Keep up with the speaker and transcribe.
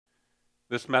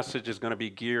This message is going to be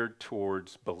geared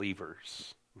towards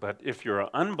believers. But if you're an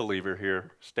unbeliever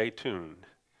here, stay tuned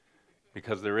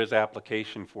because there is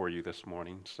application for you this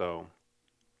morning. So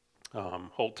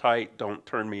hold tight, don't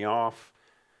turn me off,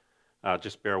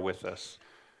 just bear with us.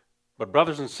 But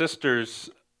brothers and sisters,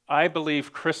 I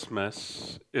believe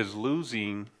Christmas is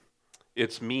losing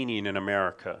its meaning in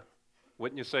America.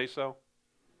 Wouldn't you say so?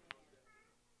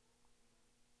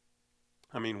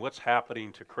 I mean, what's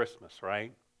happening to Christmas,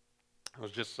 right? I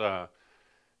was just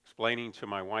explaining to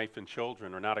my wife and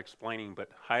children, or not explaining, but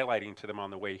highlighting to them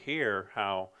on the way here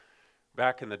how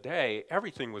back in the day,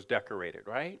 everything was decorated,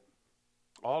 right?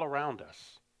 All around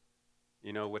us.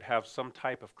 You know, would have some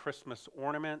type of Christmas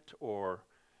ornament or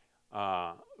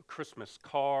Christmas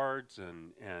cards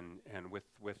and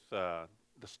with the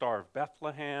Star of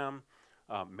Bethlehem,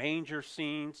 manger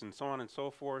scenes, and so on and so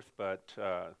forth. But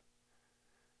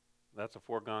that's a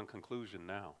foregone conclusion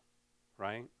now,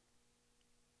 right?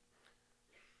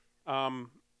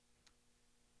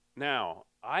 Now,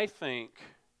 I think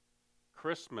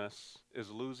Christmas is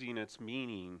losing its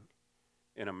meaning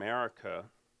in America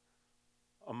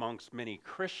amongst many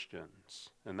Christians,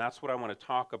 and that's what I want to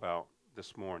talk about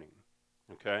this morning,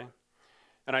 okay?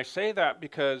 And I say that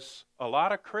because a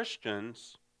lot of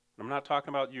Christians, I'm not talking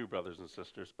about you, brothers and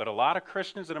sisters, but a lot of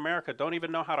Christians in America don't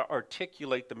even know how to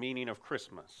articulate the meaning of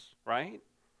Christmas, right?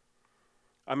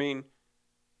 I mean,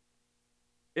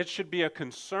 it should be a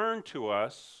concern to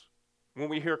us when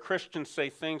we hear Christians say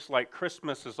things like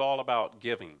Christmas is all about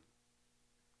giving,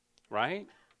 right?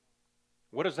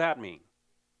 What does that mean?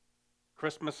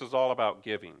 Christmas is all about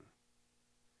giving.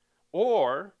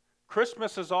 Or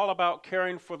Christmas is all about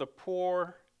caring for the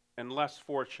poor and less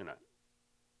fortunate,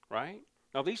 right?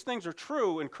 Now these things are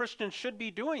true and Christians should be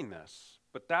doing this,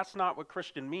 but that's not what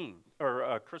Christmas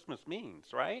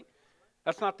means, right?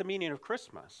 That's not the meaning of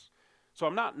Christmas. So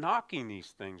I'm not knocking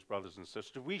these things, brothers and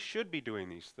sisters. We should be doing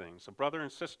these things. A brother and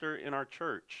sister in our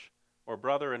church, or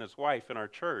brother and his wife in our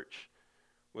church,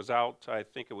 was out, I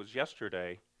think it was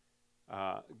yesterday,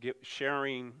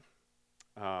 sharing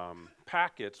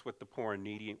packets with the poor and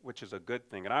needy, which is a good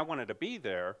thing. And I wanted to be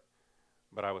there,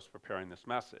 but I was preparing this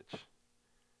message.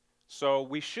 So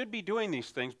we should be doing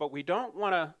these things, but we don't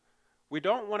want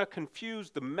to confuse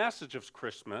the message of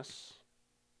Christmas,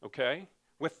 okay,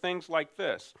 with things like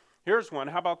this. Here's one.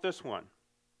 How about this one?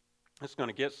 It's going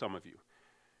to get some of you.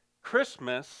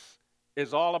 Christmas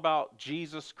is all about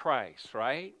Jesus Christ,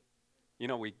 right? You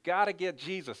know, we got to get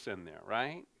Jesus in there,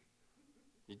 right?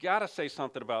 You got to say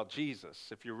something about Jesus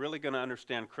if you're really going to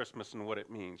understand Christmas and what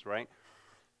it means, right?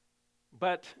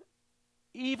 But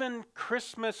even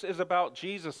Christmas is about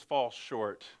Jesus falls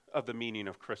short of the meaning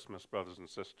of Christmas, brothers and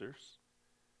sisters.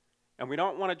 And we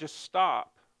don't want to just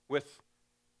stop with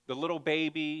the little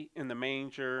baby in the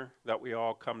manger that we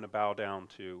all come to bow down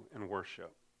to and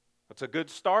worship. That's a good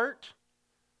start,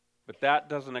 but that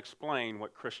doesn't explain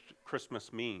what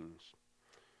Christmas means.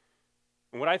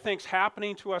 And what I think is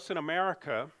happening to us in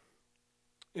America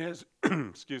is,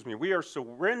 we are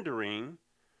surrendering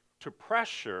to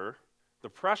the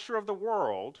pressure of the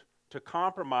world to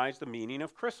compromise the meaning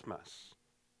of Christmas.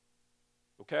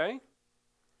 Okay?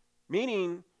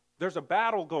 Meaning there's a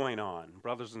battle going on,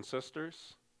 brothers and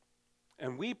sisters.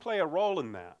 And we play a role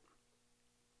in that.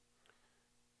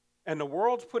 And the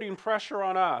world's putting pressure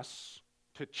on us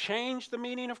to change the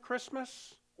meaning of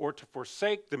Christmas or to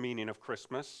forsake the meaning of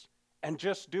Christmas and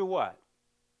just do what?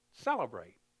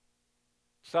 Celebrate.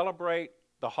 Celebrate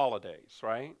the holidays,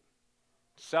 right?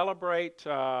 Celebrate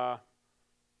who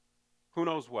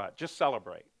knows what. Just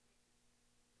celebrate.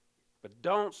 But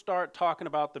don't start talking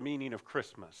about the meaning of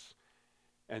Christmas.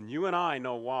 And you and I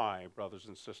know why, brothers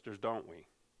and sisters, don't we?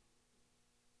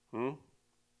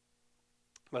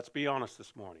 Let's be honest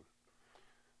this morning.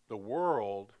 The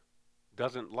world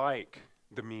doesn't like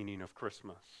the meaning of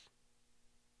Christmas.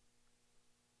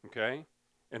 Okay?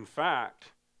 In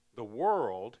fact, the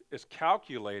world is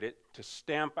calculated to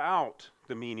stamp out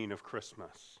the meaning of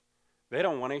Christmas. They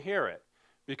don't want to hear it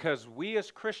because we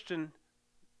as Christians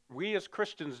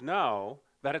know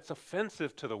that it's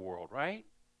offensive to the world, right?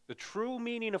 The true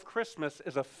meaning of Christmas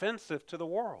is offensive to the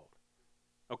world.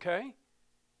 Okay?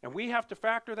 And we have to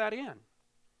factor that in.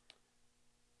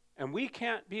 And we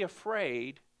can't be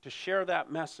afraid to share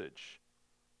that message.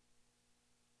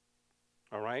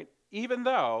 All right? Even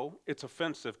though it's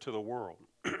offensive to the world.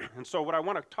 And so what I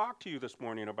want to talk to you this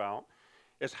morning about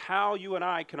is how you and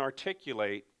I can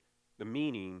articulate the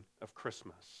meaning of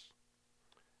Christmas.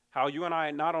 How you and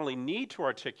I not only need to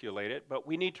articulate it, but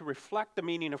we need to reflect the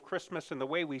meaning of Christmas in the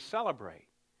way we celebrate.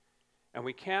 And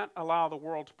we can't allow the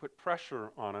world to put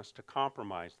pressure on us to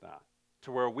compromise that.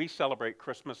 to where we celebrate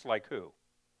Christmas like who?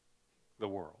 The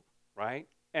world, right?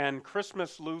 And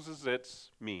Christmas loses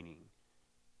its meaning.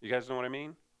 You guys know what I mean?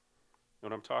 Know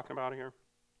what I'm talking about here?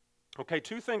 Okay,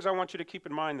 two things I want you to keep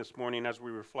in mind this morning as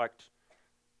we reflect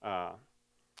on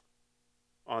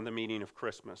the meaning of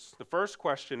Christmas. The first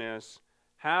question is,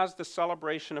 has the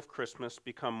celebration of Christmas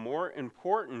become more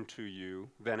important to you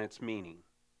than its meaning?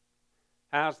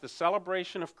 Has the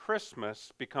celebration of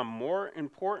Christmas become more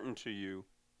important to you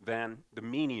than the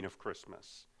meaning of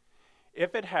Christmas?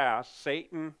 If it has,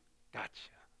 Satan got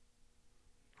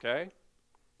you. Okay?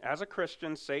 As a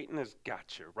Christian, Satan has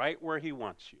got you right where he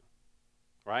wants you.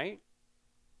 Right?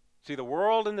 See, the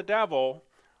world and the devil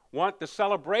want the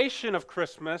celebration of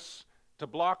Christmas to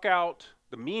block out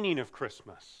the meaning of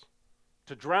Christmas,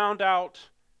 to drown out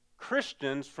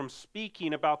Christians from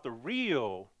speaking about the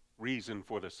real reason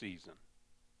for the season.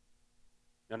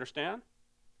 You understand?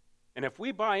 And if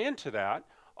we buy into that,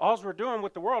 all we're doing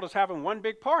with the world is having one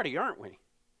big party, aren't we?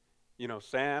 You know,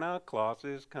 Santa Claus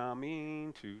is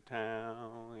coming to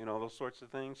town, you know, those sorts of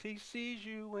things. He sees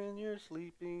you when you're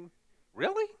sleeping.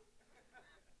 Really?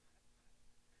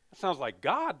 That sounds like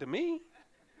God to me.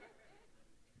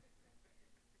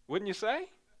 Wouldn't you say?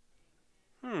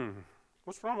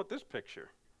 What's wrong with this picture?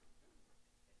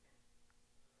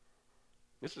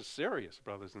 This is serious,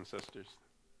 brothers and sisters.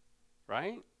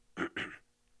 Right?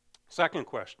 Second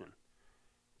question.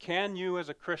 Can you as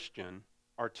a Christian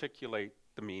articulate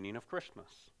the meaning of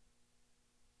Christmas?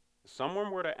 If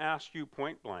someone were to ask you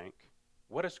point blank,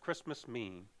 what does Christmas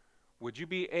mean? Would you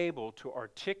be able to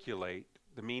articulate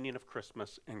the meaning of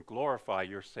Christmas and glorify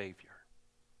your Savior?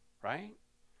 Right?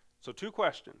 So two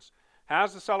questions.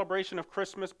 Has the celebration of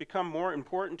Christmas become more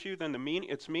important to you than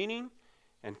its meaning?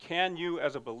 And can you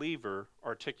as a believer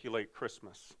articulate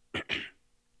Christmas?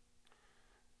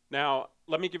 Now,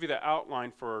 let me give you the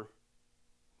outline for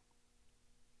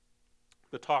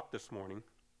the talk this morning.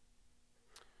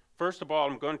 First of all,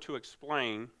 I'm going to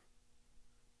explain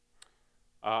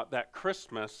that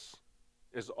Christmas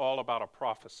is all about a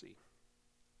prophecy.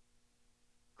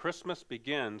 Christmas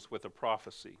begins with a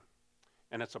prophecy,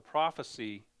 and it's a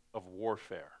prophecy of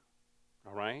warfare,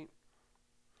 all right?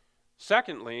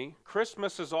 Secondly,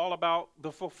 Christmas is all about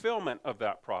the fulfillment of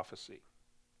that prophecy,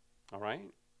 all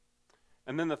right?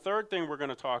 And then the third thing we're going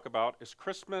to talk about is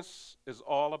Christmas is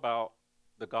all about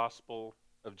the gospel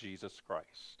of Jesus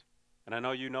Christ. And I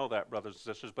know you know that, brothers and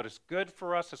sisters, but it's good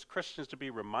for us as Christians to be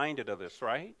reminded of this,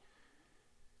 right?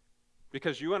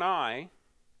 Because you and I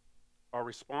are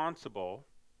responsible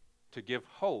to give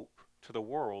hope to the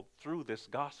world through this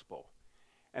gospel.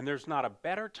 And there's not a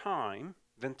better time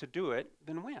than to do it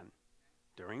than when?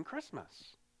 During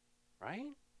Christmas, right?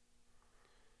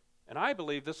 And I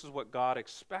believe this is what God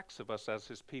expects of us as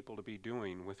his people to be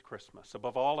doing with Christmas,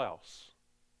 above all else,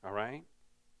 all right?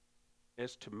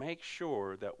 Is to make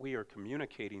sure that we are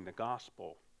communicating the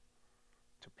gospel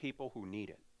to people who need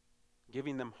it,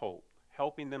 giving them hope,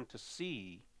 helping them to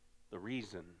see the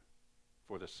reason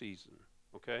for the season,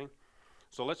 okay?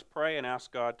 So let's pray and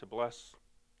ask God to bless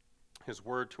his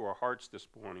word to our hearts this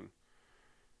morning,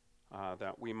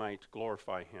 that we might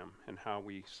glorify him in how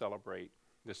we celebrate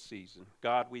this season.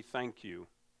 God, we thank you,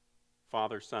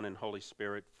 Father, Son, and Holy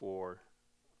Spirit, for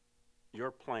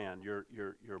your plan,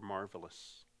 your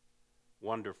marvelous,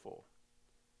 wonderful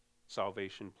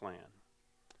salvation plan.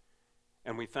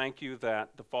 And we thank you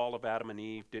that the fall of Adam and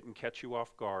Eve didn't catch you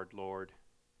off guard, Lord,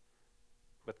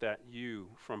 but that you,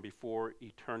 from before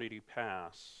eternity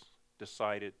past,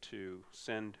 decided to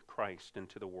send Christ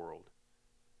into the world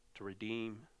to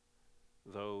redeem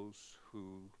those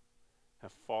who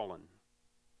have fallen,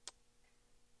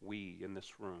 we in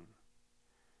this room.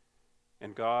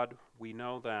 And God, we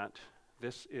know that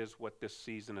this is what this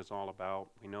season is all about.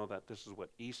 We know that this is what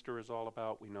Easter is all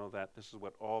about. We know that this is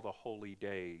what all the holy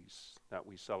days that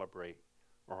we celebrate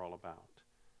are all about,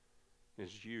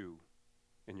 is you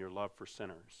and your love for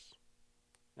sinners,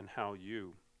 and how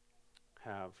you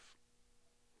have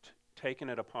taken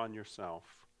it upon yourself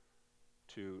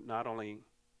to not only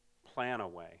plan a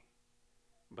way,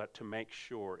 but to make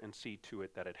sure and see to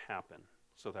it that it happen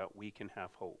so that we can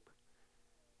have hope.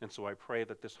 And so I pray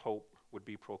that this hope would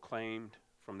be proclaimed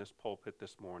from this pulpit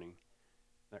this morning,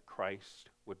 that Christ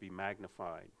would be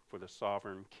magnified for the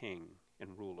sovereign King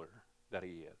and ruler that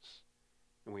he is.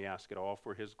 And we ask it all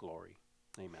for his glory.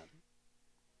 Amen.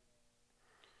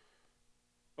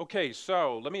 Okay,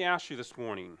 so let me ask you this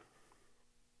morning,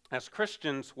 as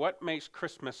Christians, what makes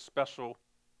Christmas special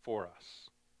for us?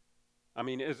 I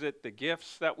mean, is it the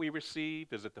gifts that we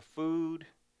receive? Is it the food?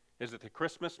 Is it the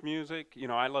Christmas music? You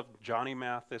know, I love Johnny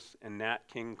Mathis and Nat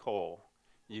King Cole.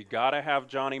 You got to have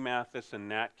Johnny Mathis and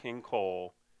Nat King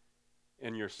Cole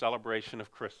in your celebration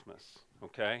of Christmas,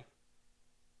 okay?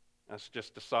 That's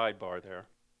just a sidebar there.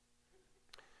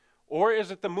 Or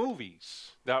is it the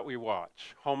movies that we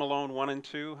watch? Home Alone 1 and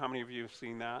 2, how many of you have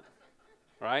seen that?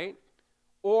 Right?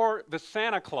 Or the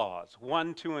Santa Claus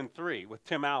 1, 2, and 3 with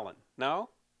Tim Allen? No?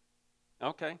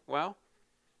 Okay, well,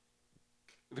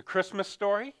 the Christmas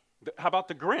Story? How about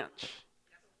the Grinch?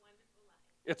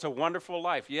 It's a Wonderful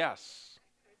Life, yes.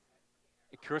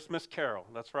 A Christmas Carol,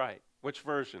 that's right. Which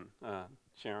version,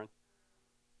 Sharon?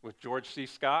 With George C.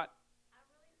 Scott?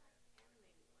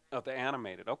 Oh, the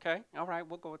animated. Okay, all right,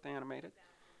 we'll go with the animated.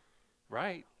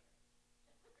 Right.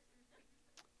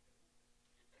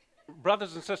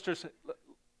 Brothers and sisters,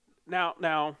 now,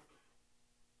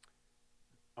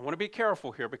 I want to be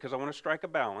careful here because I want to strike a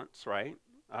balance, right?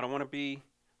 I don't want to be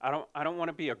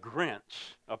a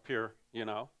Grinch up here,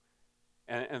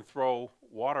 and throw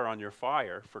water on your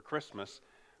fire for Christmas.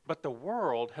 But the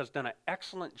world has done an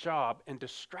excellent job in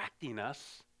distracting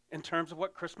us in terms of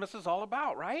what Christmas is all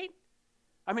about, right?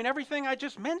 I mean, everything I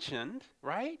just mentioned,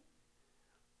 right?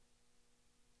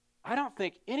 I don't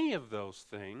think any of those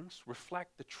things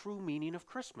reflect the true meaning of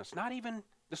Christmas, not even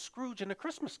the Scrooge and the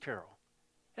Christmas Carol.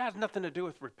 It has nothing to do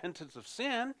with repentance of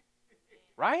sin,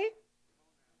 right?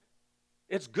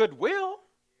 It's goodwill.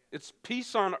 It's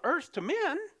peace on earth to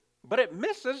men, but it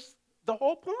misses the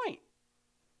whole point.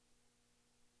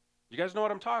 You guys know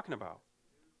what I'm talking about?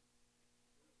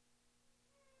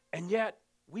 And yet,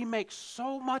 we make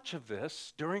so much of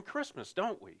this during Christmas,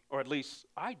 don't we? Or at least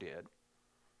I did.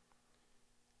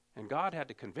 And God had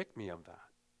to convict me of that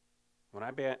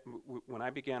when I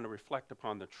began to reflect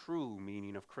upon the true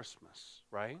meaning of Christmas,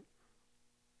 right?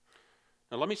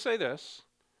 Now let me say this.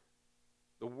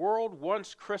 The world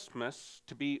wants Christmas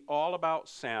to be all about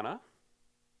Santa,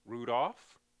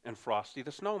 Rudolph, and Frosty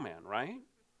the Snowman, right?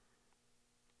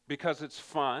 Because it's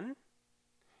fun,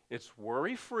 it's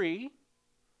worry-free,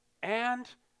 and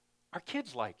our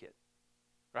kids like it,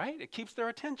 right? It keeps their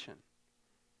attention.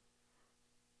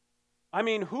 I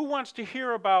mean, who wants to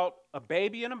hear about a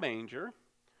baby in a manger?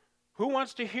 Who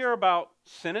wants to hear about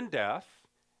sin and death?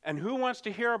 And who wants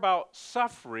to hear about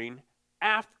suffering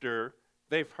after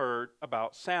they've heard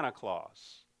about Santa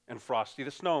Claus and Frosty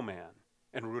the Snowman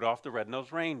and Rudolph the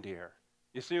Red-Nosed Reindeer?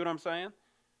 You see what I'm saying?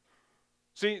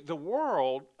 See, the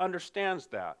world understands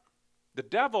that. The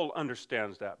devil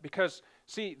understands that because,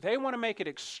 see, they want to make it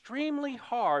extremely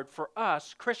hard for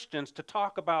us Christians to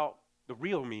talk about the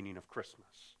real meaning of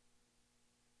Christmas.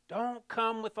 Don't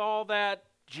come with all that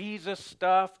Jesus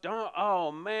stuff.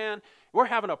 Oh man, we're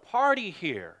having a party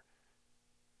here.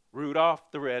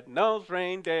 Rudolph the Red-Nosed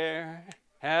Reindeer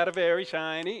had a very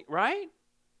shiny, right?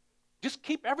 Just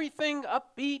keep everything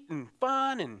upbeat and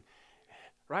fun and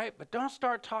right? But don't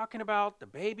start talking about the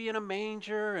baby in a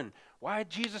manger and why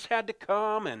Jesus had to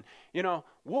come and,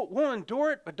 we'll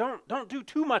endure it, but don't do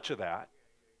too much of that.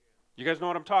 You guys know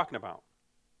what I'm talking about?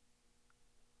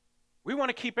 We want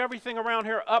to keep everything around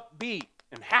here upbeat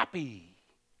and happy.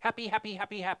 Happy, happy,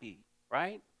 happy, happy,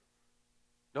 right?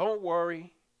 Don't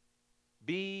worry.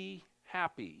 Be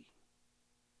happy.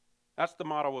 That's the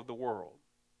motto of the world.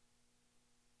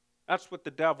 That's what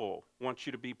the devil wants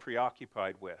you to be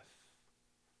preoccupied with,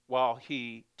 while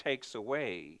he takes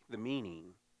away the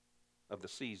meaning of the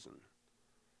season.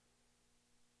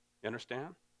 You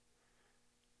understand?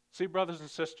 See, brothers and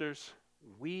sisters,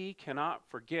 we cannot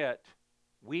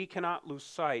lose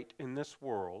sight in this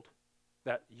world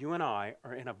that you and I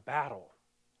are in a battle.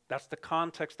 That's the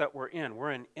context that we're in.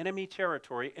 We're in enemy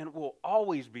territory, and it will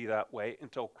always be that way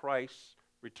until Christ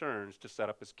returns to set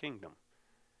up his kingdom.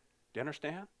 Do you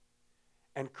understand?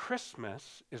 And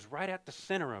Christmas is right at the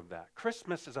center of that.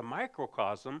 Christmas is a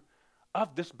microcosm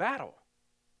of this battle.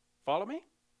 Follow me?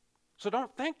 So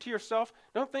don't think to yourself,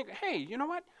 hey, you know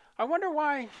what? I wonder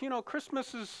why,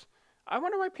 I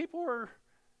wonder why people are,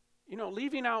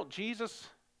 leaving out Jesus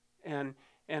and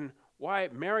why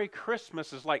Merry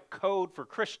Christmas is like code for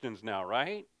Christians now,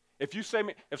 right?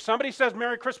 If somebody says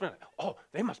Merry Christmas, oh,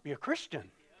 they must be a Christian.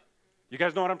 You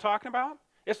guys know what I'm talking about?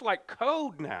 It's like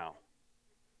code now.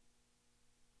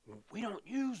 We don't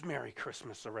use Merry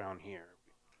Christmas around here,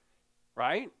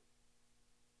 right?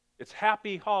 It's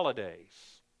Happy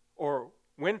Holidays or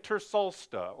Winter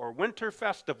Solstice or Winter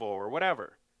Festival or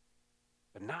whatever,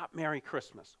 but not Merry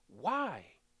Christmas. Why?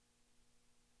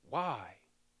 Why?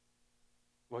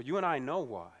 Well, you and I know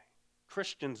why.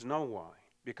 Christians know why.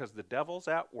 Because the devil's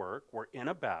at work, we're in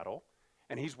a battle,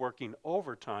 and he's working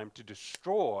overtime to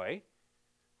destroy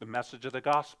the message of the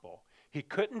gospel. He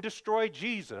couldn't destroy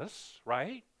Jesus,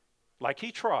 right? Like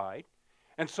he tried.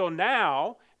 And so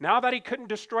now Now that he couldn't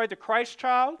destroy the Christ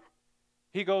child,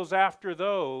 he goes after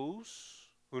those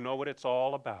who know what it's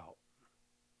all about.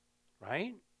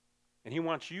 Right? And he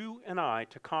wants you and I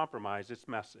to compromise its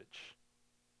message.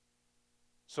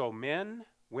 So men,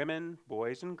 women,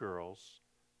 boys, and girls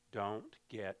don't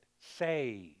get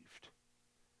saved.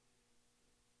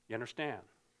 You understand?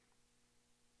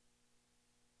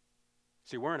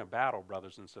 See, we're in a battle,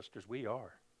 brothers and sisters. We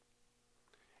are.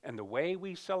 And the way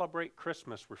we celebrate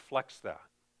Christmas reflects that,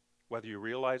 whether you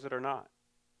realize it or not.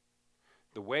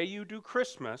 The way you do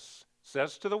Christmas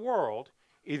says to the world,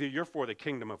 either you're for the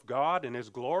kingdom of God and his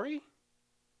glory,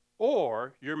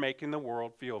 or you're making the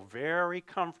world feel very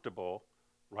comfortable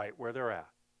right where they're at.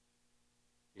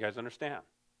 You guys understand?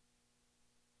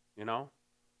 You know?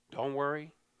 Don't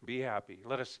worry, be happy.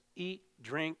 Let us eat,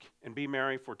 drink, and be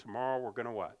merry, for tomorrow we're going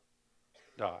to what?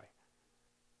 Die.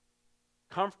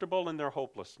 Comfortable in their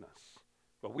hopelessness.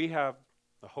 But we have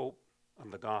the hope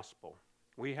of the gospel.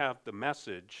 We have the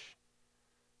message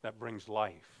that brings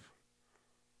life.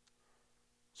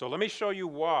 So let me show you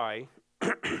why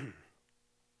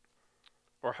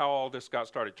or how all this got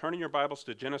started. Turning your Bibles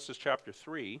to Genesis chapter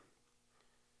 3.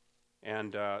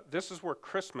 And this is where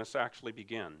Christmas actually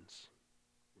begins.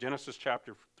 Genesis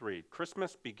chapter 3.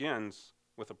 Christmas begins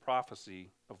with a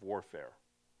prophecy of warfare.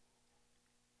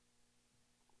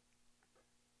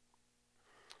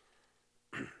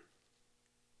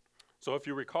 So if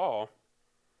you recall,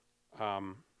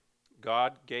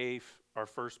 God gave our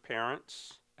first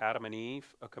parents, Adam and Eve,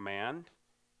 a command.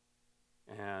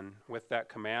 And with that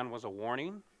command was a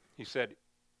warning. He said,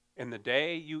 in the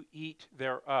day you eat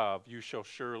thereof, you shall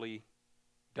surely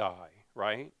die,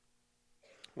 right?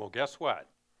 Well, guess what?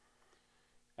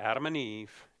 Adam and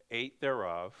Eve ate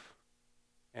thereof,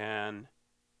 and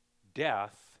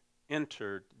death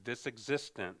entered this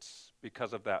existence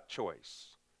because of that choice.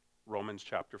 Romans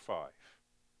chapter 5.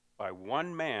 By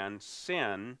one man,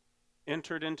 sin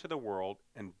entered into the world,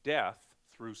 and death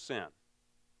through sin.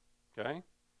 Okay?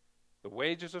 The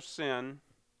wages of sin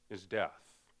is death.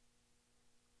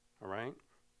 All right?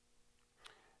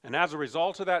 And as a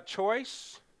result of that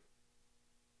choice,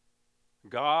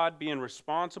 God being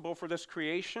responsible for this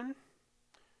creation,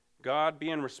 God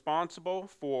being responsible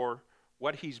for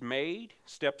what he's made,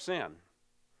 steps in.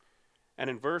 And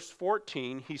in verse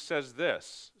 14, he says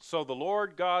this, so the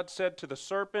Lord God said to the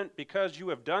serpent, because you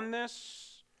have done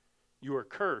this, you are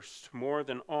cursed more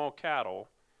than all cattle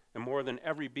and more than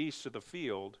every beast of the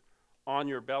field. On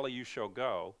your belly you shall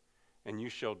go, and you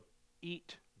shall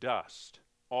eat dust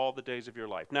all the days of your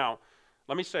life. Now,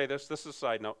 let me say this. This is a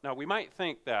side note. Now, we might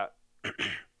think that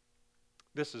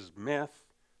this is myth,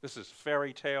 this is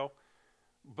fairy tale,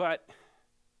 but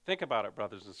think about it,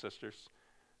 brothers and sisters.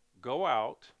 Go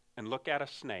out and look at a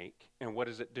snake, and what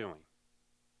is it doing?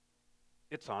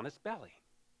 It's on its belly.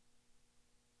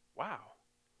 Wow.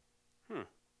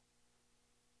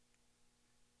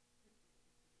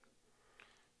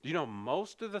 Do you know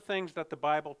most of the things that the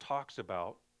Bible talks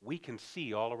about, we can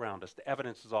see all around us. The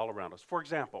evidence is all around us. For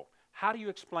example, how do you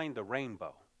explain the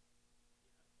rainbow?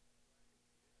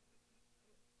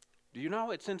 Do you know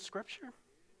it's in Scripture?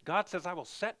 God says, I will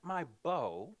set my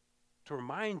bow to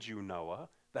remind you, Noah,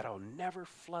 that I'll never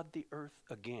flood the earth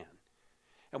again.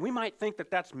 And we might think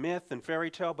that that's myth and fairy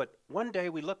tale, but one day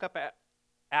we look up at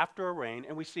after a rain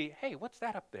and we see, hey, what's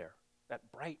that up there? That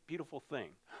bright, beautiful thing.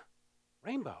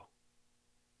 Rainbow.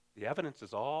 The evidence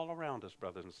is all around us,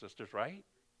 brothers and sisters, right?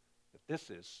 That this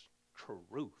is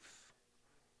truth.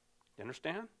 You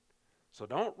understand? So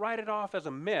don't write it off as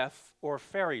a myth or a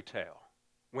fairy tale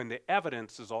when the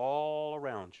evidence is all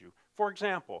around you. For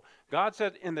example, God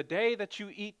said, in the day that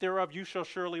you eat thereof, you shall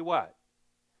surely what?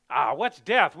 What's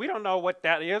death? We don't know what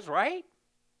that is, right?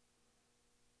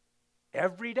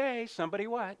 Every day, somebody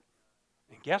what?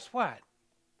 And guess what?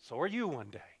 So are you one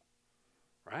day,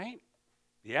 right?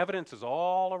 The evidence is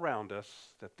all around us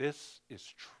that this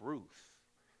is truth,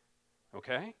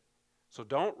 okay? So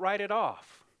don't write it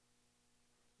off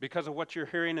because of what you're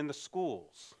hearing in the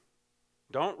schools.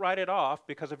 Don't write it off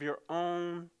because of your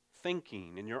own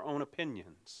thinking and your own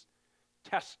opinions.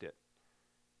 Test it.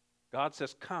 God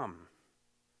says, come,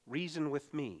 reason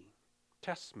with me,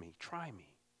 test me, try me,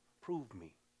 prove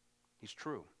me. He's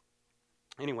true.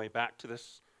 Anyway, back to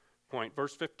this point.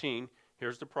 Verse 15,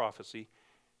 here's the prophecy.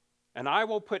 And I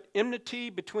will put enmity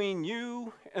between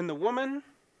you and the woman,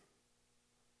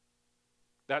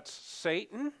 that's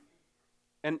Satan,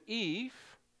 and Eve,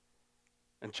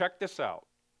 and check this out,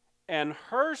 and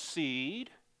her seed,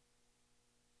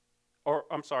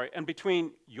 and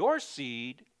between your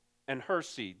seed and her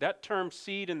seed. That term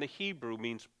seed in the Hebrew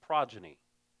means progeny,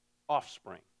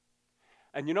 offspring.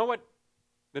 And you know what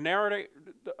the narrative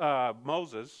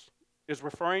Moses is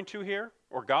referring to here,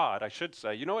 or God, I should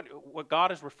say. You know what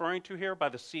God is referring to here by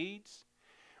the seeds?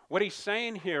 What he's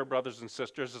saying here, brothers and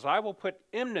sisters, is I will put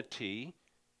enmity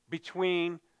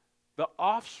between the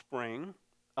offspring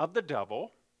of the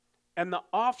devil and the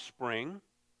offspring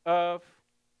of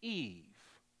Eve.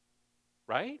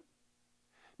 Right?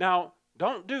 Now,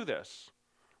 don't do this.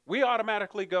 We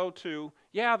automatically go to,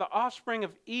 yeah, the offspring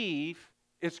of Eve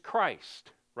is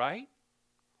Christ, right?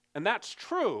 And that's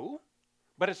true,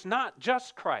 but it's not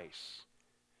just Christ.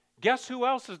 Guess who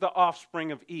else is the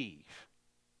offspring of Eve?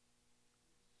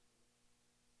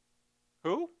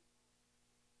 Who?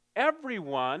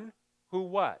 Everyone who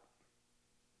what?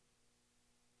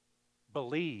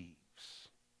 Believes.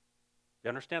 You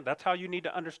understand? That's how you need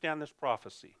to understand this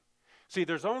prophecy. See,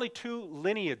 there's only two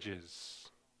lineages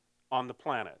on the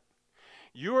planet.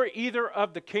 You're either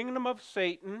of the kingdom of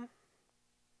Satan,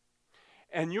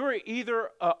 and you're either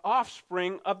an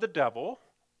offspring of the devil,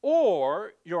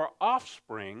 or you're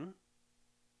offspring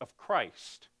of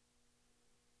Christ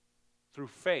through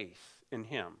faith in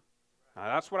him. Now,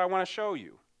 that's what I want to show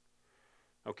you.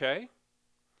 Okay?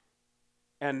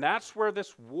 And that's where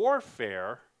this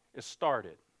warfare is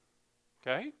started.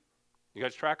 Okay? You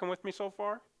guys tracking with me so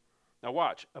far? Now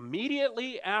watch.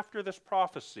 Immediately after this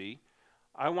prophecy,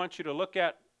 I want you to look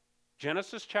at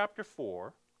Genesis chapter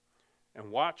 4 and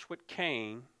watch what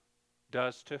Cain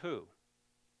does to who?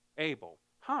 Abel.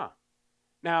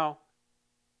 Now,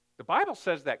 the Bible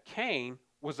says that Cain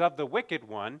was of the wicked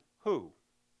one. Who?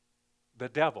 The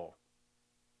devil.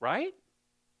 Right?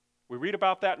 We read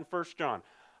about that in 1 John.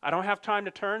 I don't have time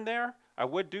to turn there. I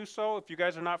would do so if you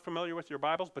guys are not familiar with your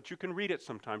Bibles, but you can read it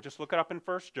sometime. Just look it up in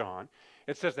 1 John.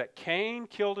 It says that Cain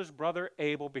killed his brother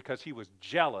Abel because he was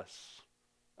jealous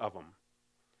of him.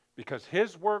 Because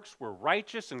his works were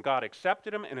righteous and God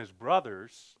accepted him, and his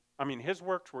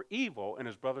works were evil and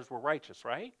his brothers were righteous,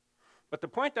 right? But the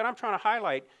point that I'm trying to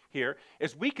highlight here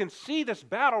is we can see this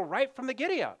battle right from the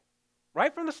giddy-up,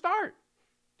 right from the start.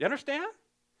 You understand?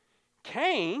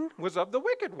 Cain was of the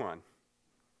wicked one.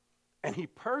 And he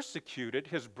persecuted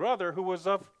his brother who was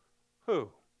of who?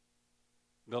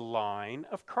 The line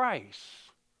of Christ.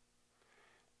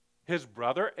 His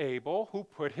brother Abel, who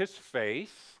put his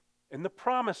faith in the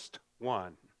promised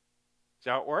one. See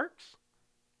how it works?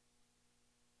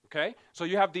 Okay? So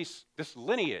you have this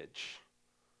lineage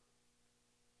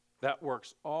that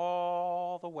works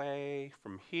all the way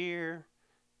from here,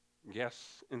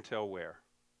 guess, until where?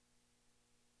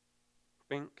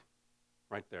 Bink,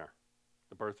 right there.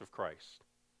 The birth of Christ.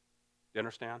 You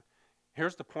understand?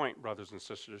 Here's the point, brothers and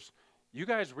sisters. You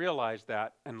guys realize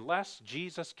that unless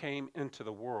Jesus came into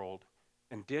the world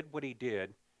and did what he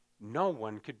did, no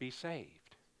one could be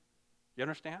saved. You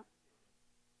understand?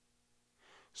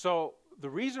 So the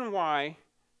reason why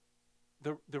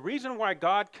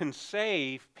God can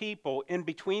save people in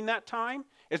between that time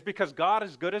is because God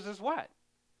is good as his what?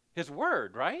 His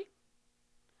word, right?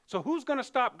 So who's going to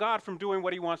stop God from doing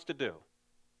what he wants to do?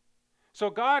 So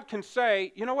God can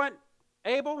say, you know what,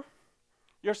 Abel,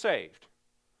 you're saved.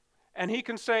 And he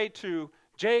can say to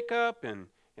Jacob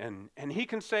and he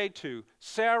can say to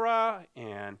Sarah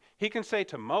and he can say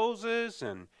to Moses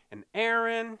and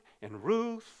Aaron and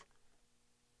Ruth,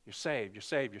 you're saved, you're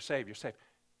saved, you're saved, you're saved.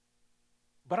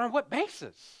 But on what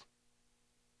basis?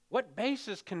 What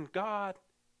basis can God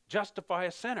justify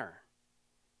a sinner?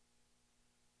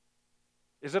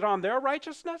 Is it on their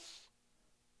righteousness?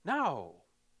 No.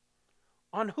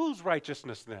 On whose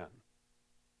righteousness then?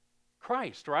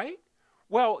 Christ, right?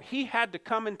 Well, he had to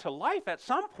come into life at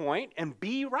some point and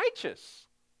be righteous.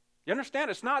 You understand?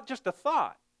 It's not just a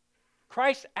thought.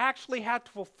 Christ actually had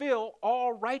to fulfill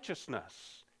all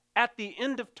righteousness at the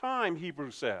end of time,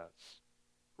 Hebrews says.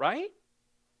 Right?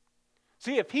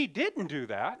 See, if he didn't do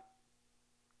that,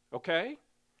 okay,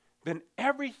 then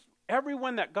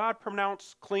everyone that God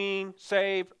pronounced clean,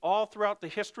 saved, all throughout the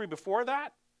history before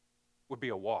that would be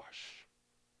a wash.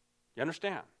 You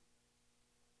understand?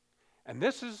 And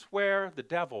this is where the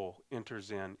devil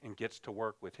enters in and gets to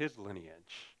work with his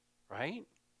lineage, right?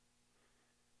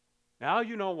 Now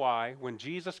you know why when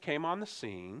Jesus came on the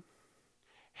scene,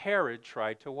 Herod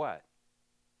tried to what?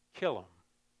 Kill him.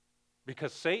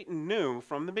 Because Satan knew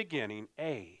from the beginning,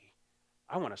 I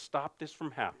want to stop this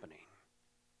from happening.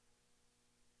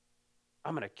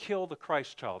 I'm going to kill the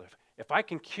Christ child. If I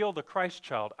can kill the Christ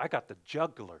child, I got the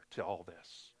jugular to all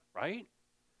this, right?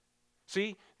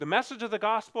 See, the message of the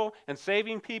gospel and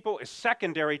saving people is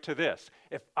secondary to this.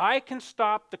 If I can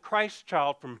stop the Christ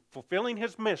child from fulfilling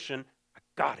his mission, I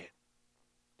got it.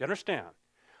 You understand?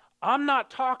 I'm not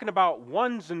talking about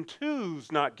ones and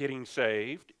twos not getting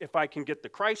saved if I can get the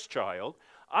Christ child.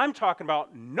 I'm talking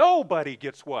about nobody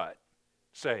gets what?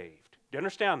 Saved. Do you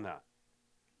understand that?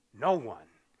 No one.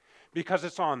 Because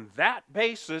it's on that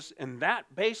basis and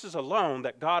that basis alone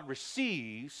that God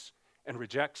receives and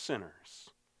rejects sinners.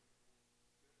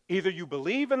 Either you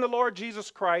believe in the Lord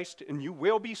Jesus Christ and you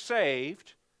will be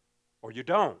saved, or you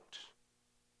don't.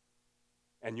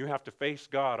 And you have to face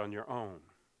God on your own.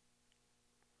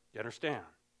 You understand?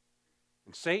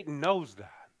 And Satan knows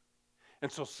that.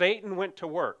 And so Satan went to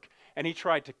work and he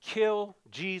tried to kill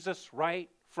Jesus right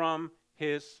from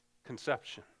his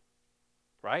conception.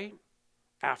 Right?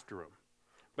 After him.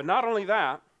 But not only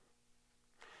that,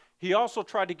 he also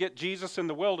tried to get Jesus in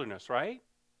the wilderness, right?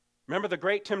 Remember the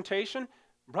great temptation?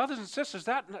 Brothers and sisters,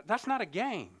 that's not a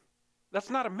game. That's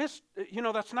not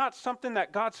that's not something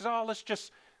that God says, oh, let's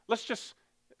just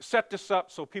set this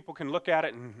up so people can look at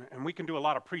it and we can do a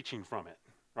lot of preaching from it,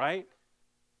 right?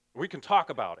 We can talk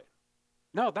about it.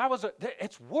 No,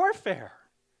 it's warfare.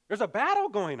 There's a battle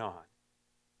going on.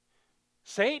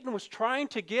 Satan was trying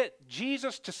to get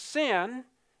Jesus to sin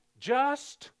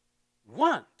just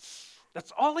once.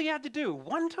 That's all he had to do,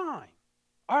 one time.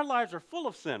 Our lives are full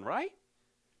of sin, right?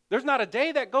 There's not a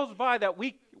day that goes by that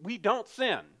we don't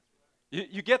sin.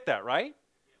 You get that, right?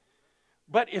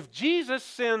 But if Jesus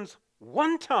sins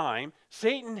one time,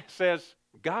 Satan says,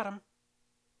 got him,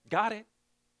 got it.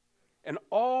 And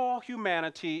all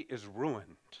humanity is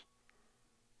ruined.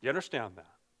 You understand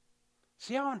that?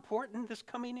 See how important this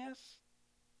coming is?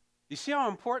 You see how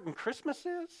important Christmas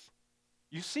is?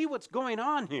 You see what's going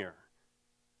on here.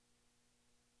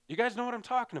 You guys know what I'm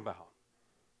talking about.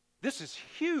 This is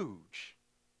huge.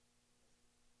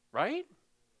 Right?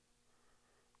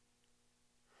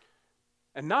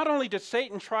 And not only did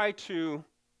Satan try to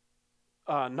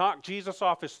knock Jesus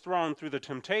off his throne through the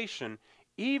temptation,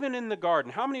 even in the garden.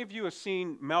 How many of you have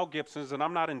seen Mel Gibson's, and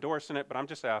I'm not endorsing it, but I'm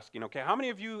just asking, okay? How many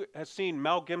of you have seen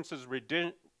Mel Gibson's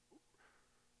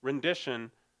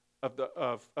rendition of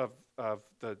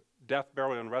the death,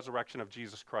 burial, and resurrection of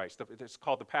Jesus Christ? It's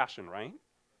called The Passion, right?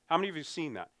 How many of you have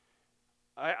seen that?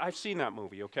 I've seen that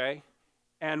movie, okay?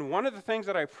 And one of the things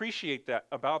that I appreciate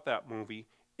about that movie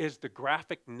is the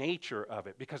graphic nature of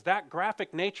it, because that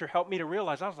graphic nature helped me to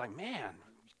realize, I was like, man,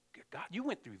 God, you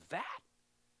went through that.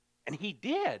 And he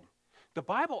did. The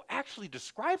Bible actually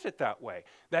describes it that way,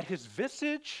 that his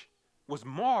visage was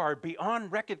marred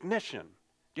beyond recognition.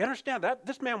 Do you understand that?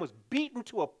 This man was beaten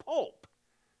to a pulp.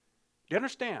 Do you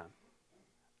understand?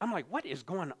 I'm like, what is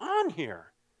going on here?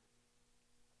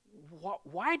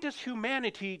 Why does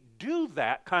humanity do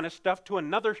that kind of stuff to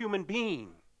another human being?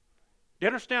 Do you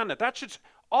understand that?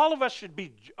 All of us should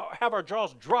have our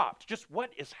jaws dropped. Just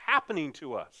what is happening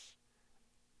to us?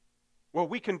 Well,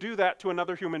 we can do that to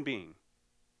another human being.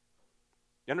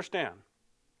 You understand?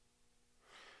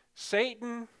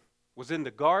 Satan was in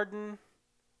the garden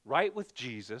right with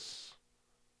Jesus,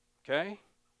 okay?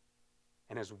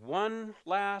 And his one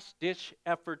last ditch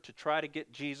effort to try to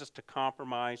get Jesus to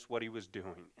compromise what he was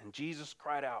doing. And Jesus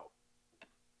cried out,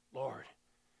 Lord,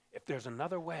 if there's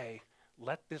another way,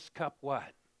 let this cup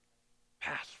what?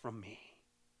 Pass from me.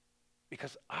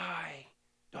 Because I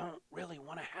don't really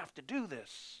want to have to do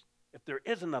this if there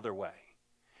is another way.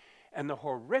 And the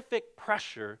horrific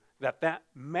pressure that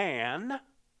man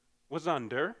was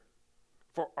under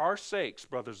for our sakes,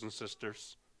 brothers and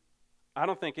sisters, I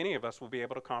don't think any of us will be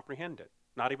able to comprehend it.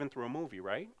 Not even through a movie,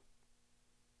 right?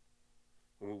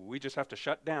 We just have to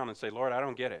shut down and say, Lord, I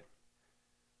don't get it.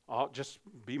 Just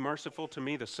be merciful to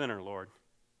me, the sinner, Lord.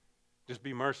 Just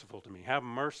be merciful to me. Have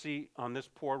mercy on this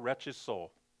poor, wretched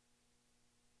soul.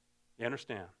 You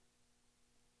understand?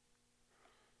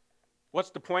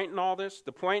 What's the point in all this?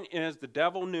 The point is the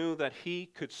devil knew that if he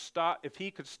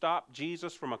could stop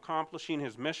Jesus from accomplishing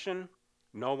his mission,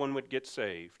 no one would get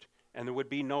saved. And there would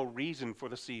be no reason for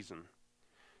the season.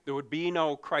 There would be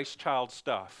no Christ child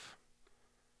stuff.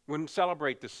 Wouldn't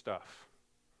celebrate this stuff.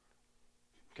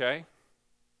 Okay?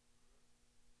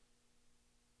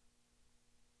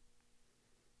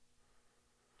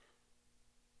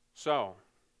 So,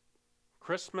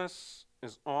 Christmas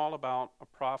is all about a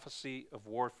prophecy of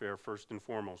warfare, first and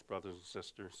foremost, brothers and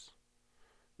sisters.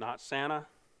 Not Santa,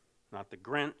 not the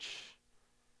Grinch,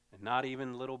 and not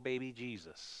even little baby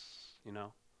Jesus,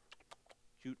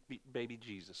 cute baby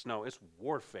Jesus. No, it's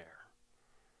warfare.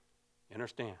 You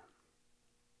understand?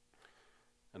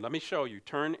 And let me show you.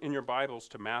 Turn in your Bibles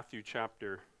to Matthew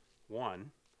chapter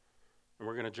 1. And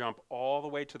we're going to jump all the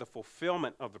way to the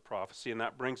fulfillment of the prophecy, and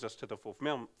that brings us to the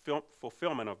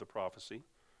fulfillment of the prophecy.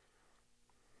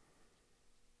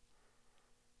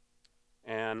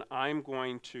 And I'm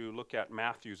going to look at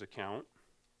Matthew's account.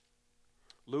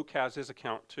 Luke has his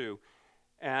account too.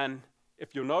 And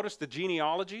if you'll notice the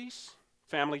genealogies,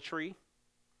 family tree.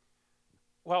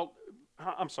 Well,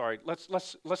 I'm sorry.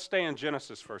 Let's stay in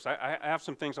Genesis first. I have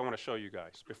some things I want to show you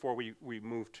guys before we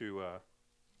move to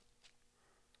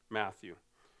Matthew.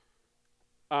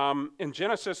 In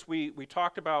Genesis, we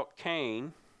talked about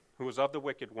Cain, who was of the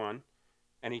wicked one,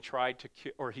 and he tried to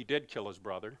he did kill his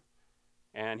brother,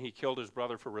 and he killed his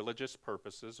brother for religious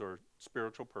purposes or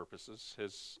spiritual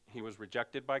purposes. He was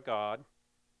rejected by God,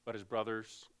 but his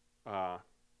brothers was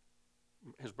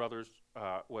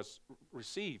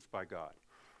received by God.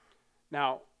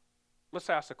 Now, let's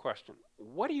ask a question.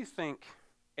 What do you think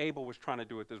Abel was trying to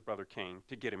do with his brother Cain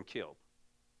to get him killed?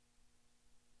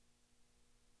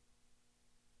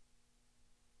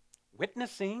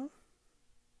 Witnessing,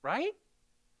 right?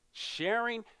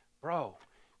 Sharing. Bro,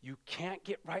 you can't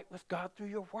get right with God through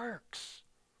your works.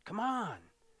 Come on,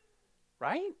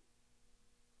 right?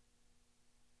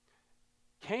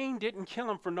 Cain didn't kill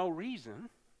him for no reason.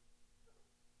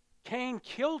 Cain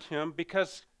killed him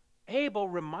because Abel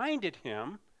reminded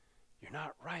him, you're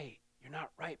not right. You're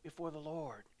not right before the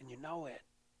Lord, and you know it.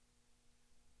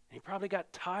 And he probably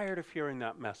got tired of hearing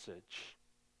that message.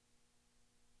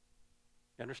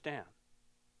 You understand?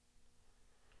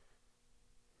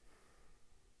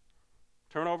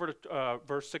 Turn over to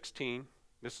verse 16.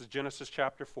 This is Genesis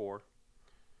chapter 4.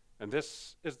 And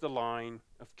this is the line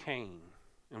of Cain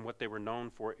and what they were known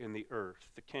for in the earth.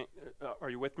 Are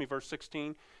you with me? Verse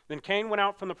 16. Then Cain went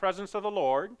out from the presence of the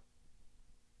Lord.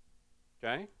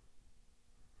 Okay?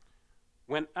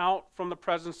 Went out from the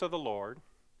presence of the Lord,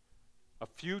 a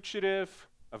fugitive,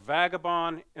 a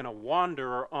vagabond, and a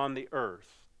wanderer on the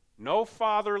earth. No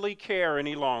fatherly care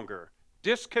any longer.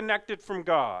 Disconnected from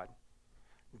God.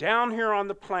 Down here on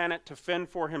the planet to fend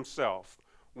for himself.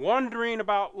 Wondering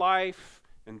about life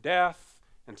and death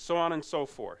and so on and so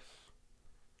forth.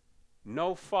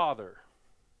 No father.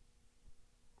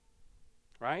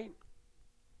 Right?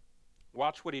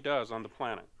 Watch what he does on the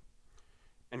planet.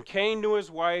 And Cain knew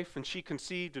his wife, and she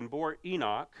conceived and bore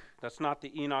Enoch. That's not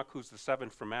the Enoch who's the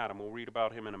seventh from Adam. We'll read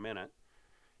about him in a minute.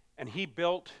 And he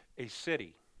built a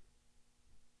city.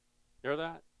 Hear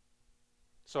that?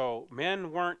 So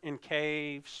men weren't in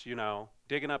caves,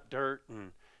 digging up dirt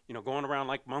and, going around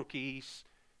like monkeys.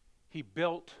 He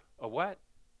built a what?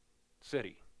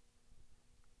 City.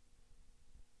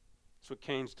 That's what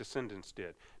Cain's descendants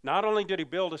did. Not only did he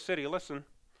build a city, listen,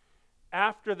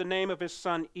 after the name of his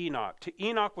son Enoch. To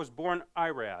Enoch was born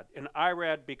Irad, and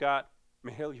Irad begot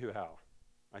Mahalalel,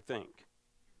 I think.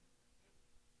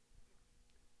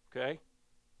 Okay?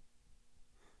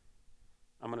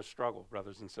 I'm going to struggle,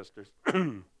 brothers and sisters.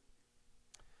 And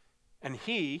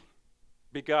he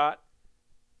begot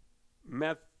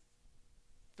Methuselah.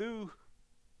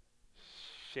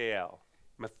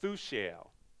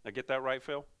 I get that right,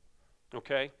 Phil?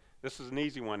 Okay? This is an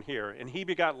easy one here. And he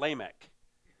begot Lamech.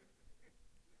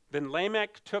 Then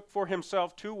Lamech took for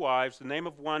himself two wives, the name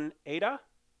of one Adah,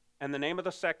 and the name of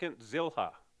the second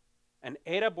Zillah. And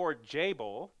Adah bore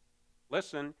Jabal,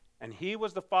 listen, and he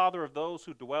was the father of those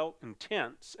who dwelt in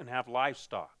tents and have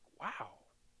livestock. Wow.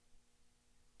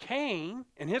 Cain,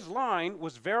 in his line,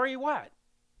 was very what?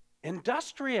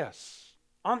 Industrious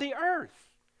on the earth.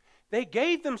 They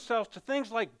gave themselves to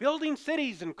things like building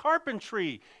cities and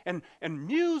carpentry and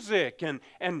music and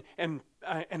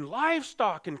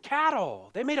livestock and cattle.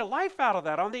 They made a life out of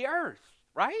that on the earth,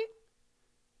 right?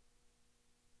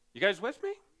 You guys with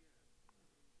me?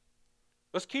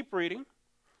 Let's keep reading.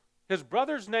 His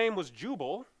brother's name was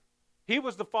Jubal. He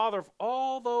was the father of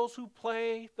all those who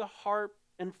play the harp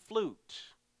and flute,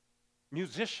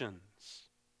 musicians.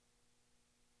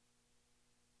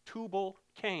 Tubal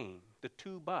Cain, the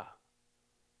tuba.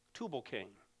 Tubal Cain.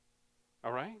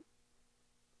 All right?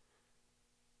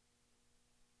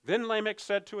 Then Lamech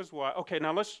said to his wife, okay,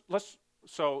 now let's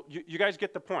so you guys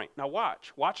get the point. Now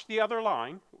watch the other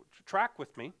line. Track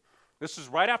with me. This is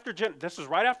right after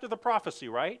the prophecy,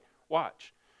 right?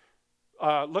 Watch.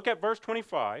 Look at verse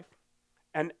 25.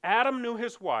 And Adam knew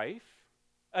his wife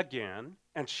again,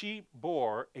 and she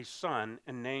bore a son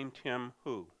and named him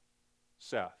who?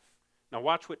 Seth. Now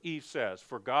watch what Eve says.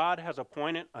 For God has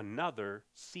appointed another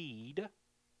seed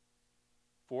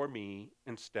for me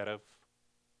instead of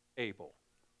Abel,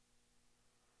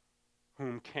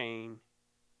 whom Cain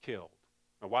killed.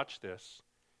 Now watch this.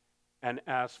 And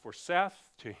as for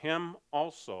Seth, to him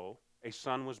also a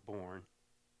son was born,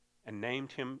 and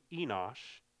named him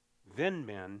Enosh. Then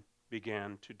men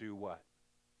began to do what?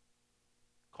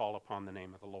 Call upon the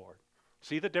name of the Lord.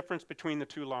 See the difference between the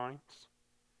two lines?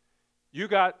 You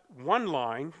got one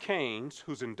line, Cain's,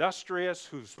 who's industrious,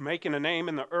 who's making a name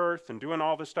in the earth and doing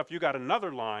all this stuff. You got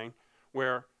another line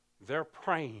where they're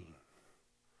praying.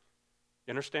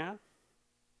 You understand?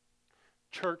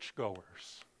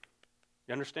 Churchgoers.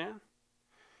 You understand?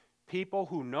 People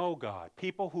who know God,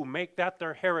 people who make that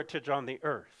their heritage on the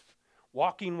earth,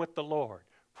 walking with the Lord,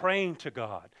 praying to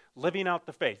God, living out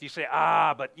the faith. You say,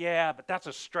 but that's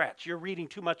a stretch. You're reading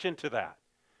too much into that.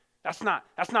 That's not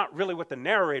really what the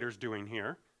narrator's doing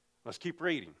here. Let's keep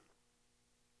reading.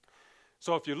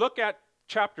 So if you look at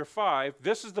chapter 5,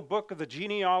 this is the book of the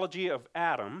genealogy of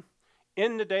Adam.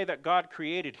 In the day that God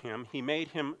created him, he made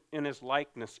him in his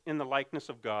likeness, in the likeness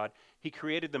of God. He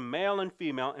created them male and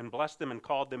female and blessed them and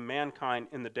called them mankind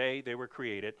in the day they were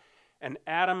created. And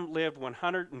Adam lived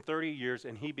 130 years,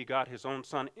 and he begot his own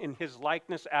son in his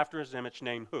likeness after his image,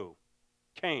 named who?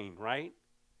 Cain, right?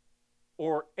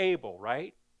 Or Abel,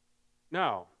 right?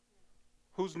 No.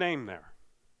 Who's name there?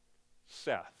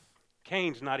 Seth.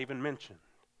 Cain's not even mentioned.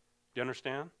 Do you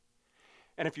understand?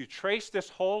 And if you trace this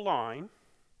whole line,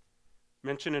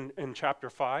 mentioned in chapter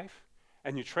 5,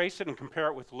 and you trace it and compare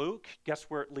it with Luke, guess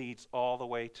where it leads all the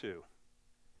way to?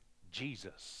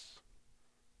 Jesus.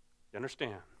 You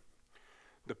understand?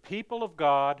 The people of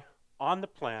God on the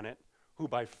planet who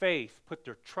by faith put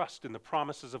their trust in the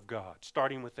promises of God,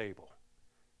 starting with Abel.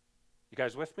 You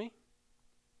guys with me?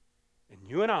 And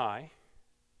you and I,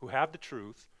 who have the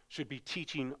truth, should be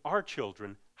teaching our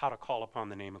children how to call upon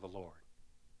the name of the Lord.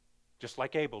 Just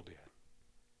like Abel did.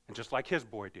 And just like his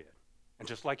boy did. And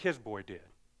just like his boy did.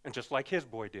 And just like his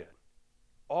boy did.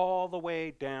 All the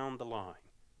way down the line.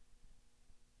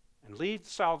 And leave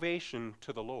salvation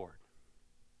to the Lord.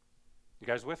 You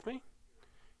guys with me?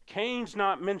 Cain's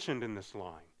not mentioned in this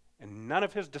line. And none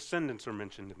of his descendants are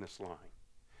mentioned in this line.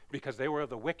 Because they were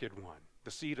the wicked one. The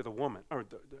seed of the woman. Or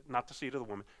not the seed of the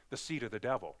woman. The seed of the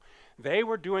devil. They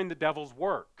were doing the devil's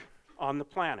work on the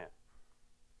planet.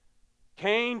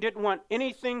 Cain didn't want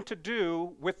anything to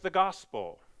do with the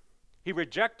gospel. He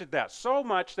rejected that so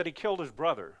much that he killed his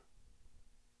brother.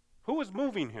 Who was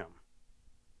moving him?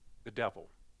 The devil.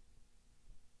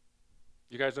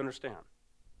 You guys understand?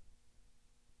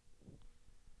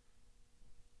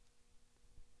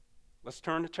 Let's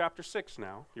turn to chapter 6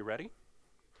 now. You ready?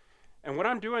 And what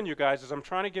I'm doing, you guys, is I'm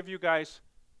trying to give you guys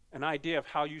an idea of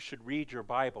how you should read your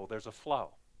Bible. There's a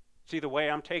flow. See the way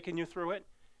I'm taking you through it?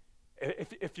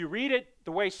 If you read it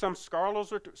the way some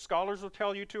scholars will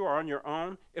tell you to, or on your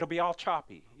own, it'll be all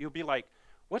choppy. You'll be like,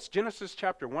 what's Genesis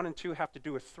chapter 1 and 2 have to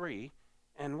do with 3?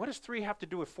 And what does 3 have to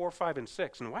do with 4, 5, and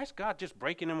 6? And why is God just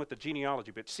breaking in with the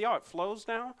genealogy? But see how it flows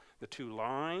now? The two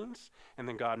lines, and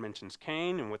then God mentions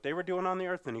Cain and what they were doing on the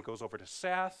earth, and he goes over to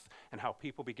Seth, and how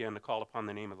people began to call upon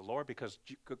the name of the Lord, because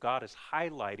God is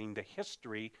highlighting the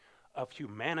history of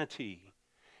humanity.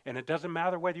 And it doesn't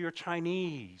matter whether you're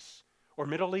Chinese, or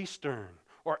Middle Eastern,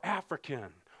 or African,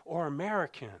 or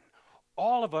American.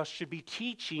 All of us should be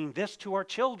teaching this to our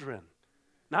children.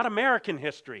 Not American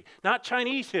history, not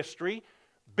Chinese history,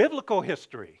 biblical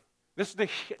history. This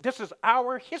is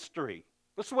our history.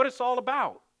 This is what it's all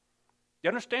about. You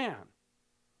understand?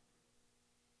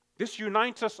 This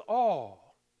unites us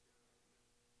all.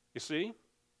 You see?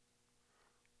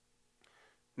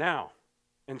 Now,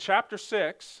 in chapter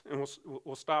 6, and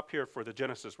we'll stop here for the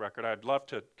Genesis record. I'd love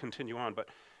to continue on, but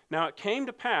now it came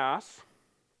to pass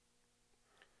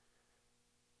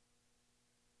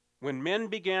when men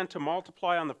began to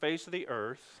multiply on the face of the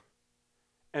earth,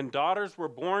 and daughters were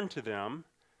born to them,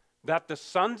 that the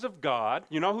sons of God,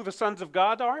 you know who the sons of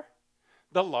God are?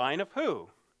 The line of who?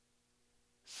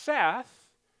 Seth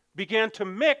began to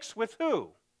mix with who?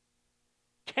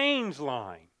 Cain's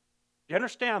line. You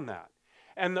understand that?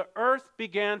 And the earth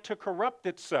began to corrupt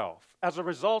itself as a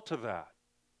result of that.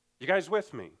 You guys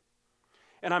with me?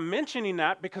 And I'm mentioning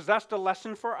that because that's the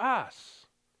lesson for us.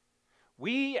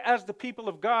 We, as the people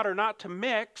of God, are not to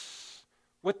mix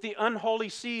with the unholy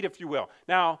seed, if you will.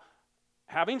 Now,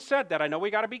 having said that, I know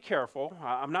we got to be careful.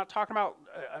 I'm not talking about,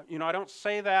 I don't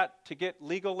say that to get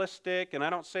legalistic, and I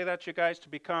don't say that, you guys, to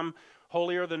become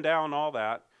holier than thou and all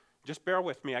that. Just bear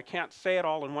with me. I can't say it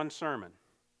all in one sermon.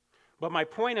 But my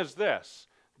point is this.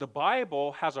 The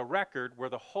Bible has a record where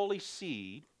the holy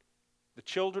seed, the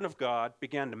children of God,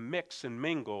 began to mix and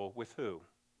mingle with who?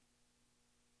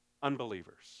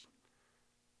 Unbelievers.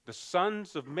 The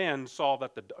sons of men saw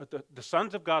that the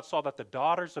sons of God saw that the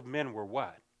daughters of men were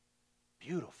what?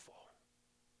 Beautiful.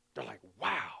 They're like,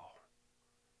 wow,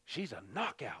 she's a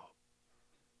knockout.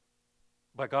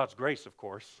 By God's grace, of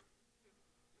course.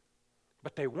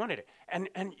 But they wanted it. And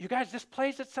you guys, this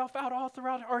plays itself out all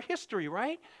throughout our history,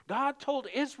 right? God told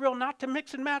Israel not to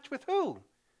mix and match with who?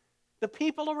 The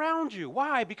people around you.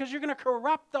 Why? Because you're going to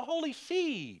corrupt the holy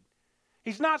seed.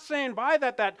 He's not saying by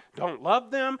that don't love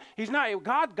them.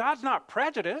 God's not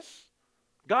prejudiced.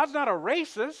 God's not a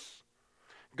racist.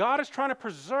 God is trying to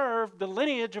preserve the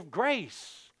lineage of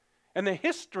grace and the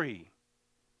history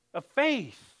of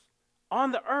faith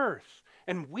on the earth.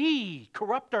 And we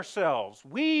corrupt ourselves.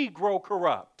 We grow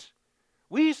corrupt.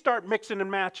 We start mixing and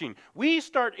matching. We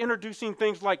start introducing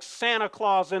things like Santa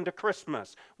Claus into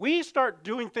Christmas. We start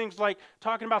doing things like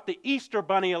talking about the Easter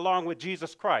bunny along with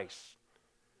Jesus Christ.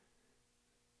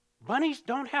 Bunnies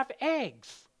don't have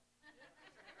eggs.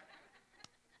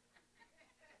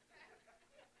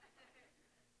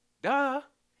 Duh.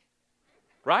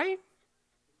 Right?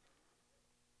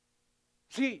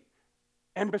 See,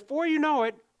 and before you know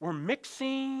it, we're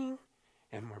mixing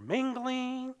and we're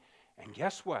mingling. And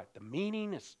guess what? The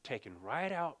meaning is taken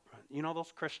right out. You know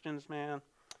those Christians, man?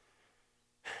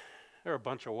 They're a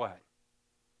bunch of what?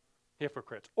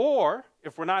 Hypocrites. Or,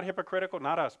 if we're not hypocritical,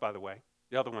 not us, by the way,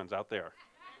 the other ones out there,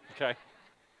 okay?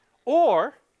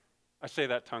 Or, I say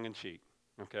that tongue in cheek,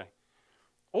 okay?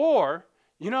 Or,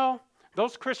 you know,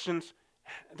 those Christians,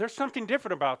 there's something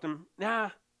different about them. Nah,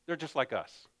 they're just like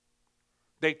us.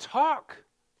 They talk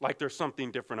like there's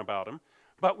something different about them,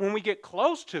 but when we get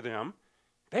close to them,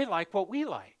 they like what we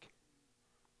like.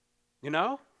 You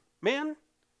know, men,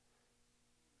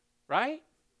 right?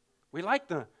 We like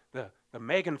the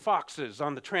Megan Foxes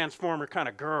on the Transformer kind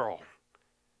of girl,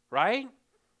 right?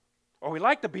 Or we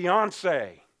like the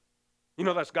Beyonce. You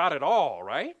know, that's got it all,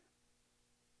 right?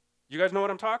 You guys know what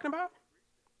I'm talking about?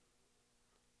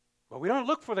 But we don't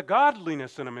look for the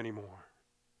godliness in them anymore,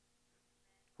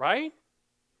 right?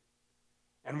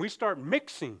 And we start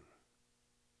mixing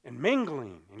and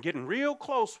mingling and getting real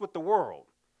close with the world.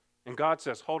 And God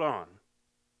says, hold on.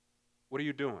 What are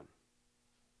you doing?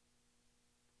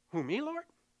 Who, me, Lord?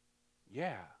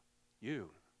 Yeah, you.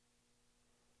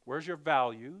 Where's your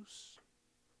values?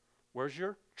 Where's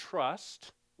your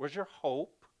trust? Where's your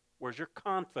hope? Where's your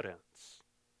confidence?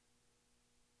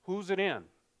 Who's it in?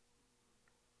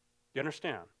 You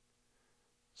understand?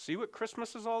 See what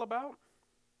Christmas is all about?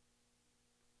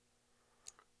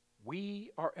 We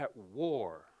are at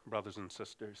war, brothers and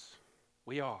sisters.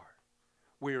 We are.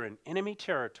 We're in enemy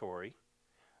territory.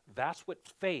 That's what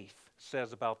faith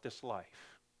says about this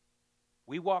life.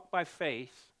 We walk by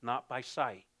faith, not by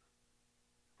sight.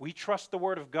 We trust the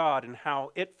Word of God and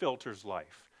how it filters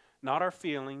life, not our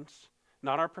feelings,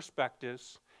 not our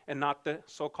perspectives, and not the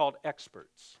so-called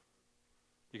experts.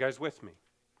 You guys with me?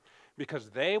 Because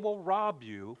they will rob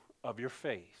you of your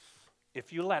faith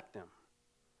if you let them.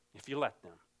 If you let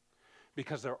them.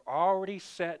 Because they're already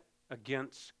set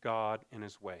against God and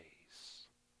His ways.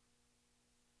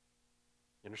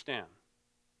 You understand?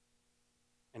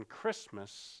 And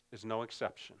Christmas is no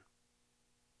exception.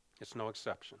 It's no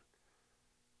exception.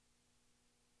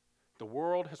 The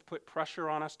world has put pressure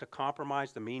on us to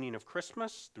compromise the meaning of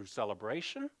Christmas through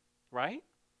celebration, right?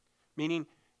 Meaning,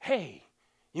 hey,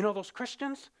 you know those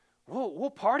Christians? We'll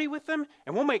party with them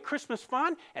and we'll make Christmas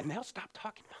fun and they'll stop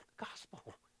talking about the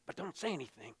gospel, but don't say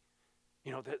anything.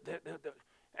 You know,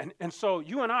 and so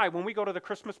you and I, when we go to the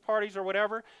Christmas parties or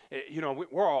whatever, you know,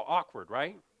 we're all awkward,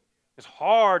 right? It's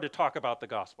hard to talk about the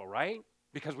gospel, right?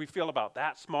 Because we feel about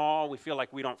that small. We feel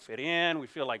like we don't fit in. We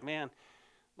feel like, man,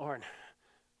 Lord,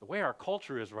 the way our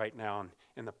culture is right now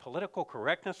and the political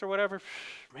correctness or whatever,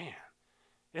 man,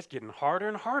 it's getting harder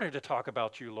and harder to talk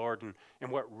about you, Lord,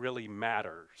 and what really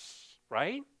matters,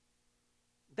 right?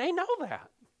 They know that.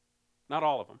 Not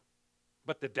all of them.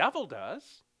 But the devil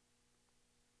does.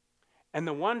 And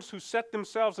the ones who set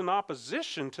themselves in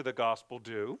opposition to the gospel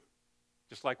do,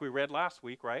 just like we read last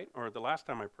week, right? Or the last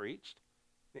time I preached.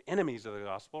 The enemies of the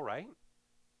gospel, right?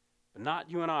 But not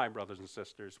you and I, brothers and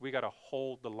sisters. We got to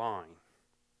hold the line.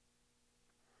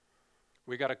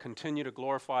 We got to continue to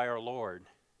glorify our Lord.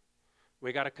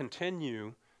 We got to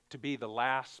continue to be the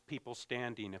last people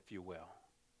standing, if you will.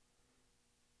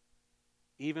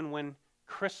 Even when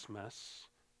Christmas,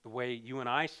 the way you and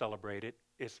I celebrate it,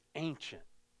 is ancient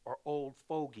or old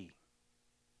fogey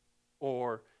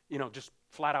or, you know, just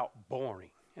flat out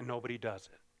boring and nobody does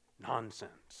it.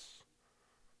 Nonsense.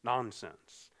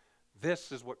 Nonsense.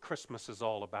 This is what Christmas is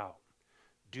all about.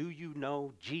 Do you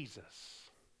know Jesus?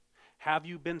 Have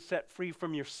you been set free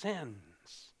from your sins?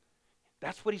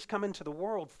 That's what He's come into the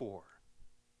world for.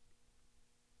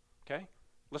 Okay?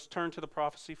 Let's turn to the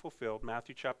prophecy fulfilled,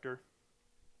 Matthew chapter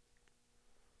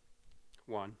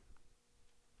 1.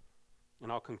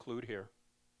 And I'll conclude here.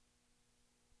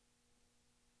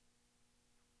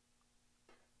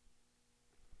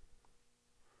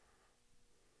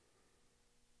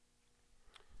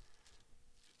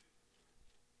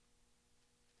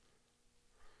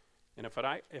 And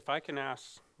if I can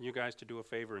ask you guys to do a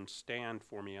favor and stand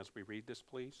for me as we read this,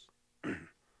 please,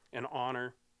 in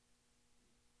honor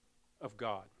of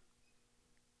God.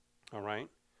 All right?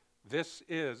 This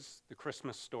is the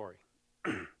Christmas story.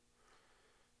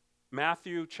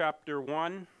 Matthew chapter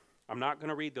 1, I'm not going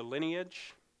to read the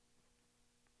lineage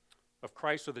of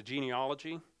Christ or the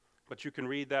genealogy, but you can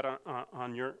read that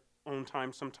on your own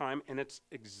time sometime, and it's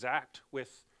exact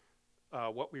with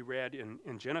what we read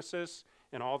in Genesis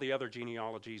and all the other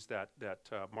genealogies that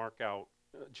mark out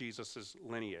Jesus'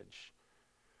 lineage.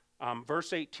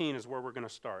 Verse 18 is where we're going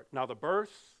to start. Now the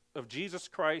birth of Jesus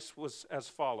Christ was as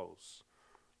follows.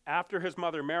 After his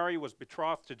mother Mary was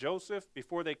betrothed to Joseph,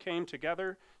 before they came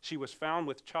together, she was found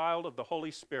with child of the Holy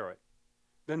Spirit.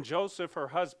 Then Joseph, her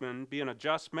husband, being a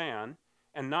just man,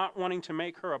 and not wanting to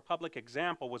make her a public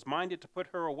example, was minded to put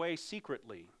her away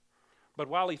secretly. But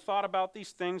while he thought about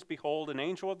these things, behold, an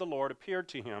angel of the Lord appeared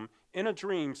to him in a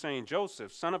dream, saying,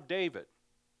 Joseph, son of David.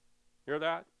 Hear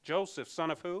that? Joseph,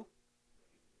 son of who?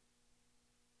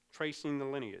 Tracing the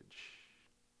lineage.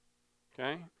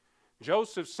 Okay?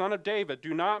 Joseph, son of David,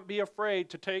 do not be afraid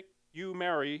to take you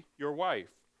Mary, your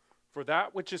wife, for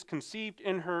that which is conceived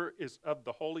in her is of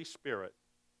the Holy Spirit.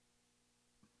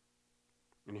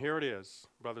 And here it is,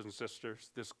 brothers and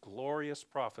sisters, this glorious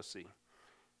prophecy.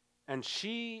 And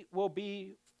she will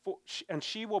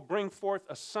bring forth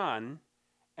a son,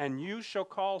 and you shall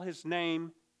call his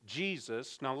name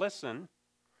Jesus. Now listen,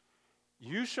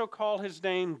 you shall call his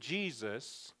name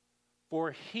Jesus,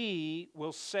 for he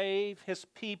will save his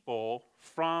people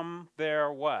from their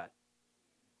what?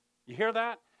 You hear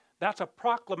that? That's a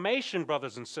proclamation,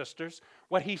 brothers and sisters.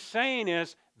 What he's saying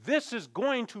is, this is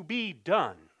going to be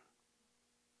done.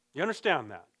 You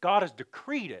understand that? God has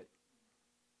decreed it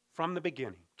from the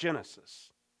beginning,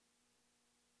 Genesis.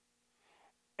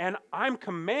 And I'm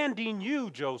commanding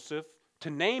you, Joseph, to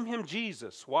name him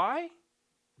Jesus. Why?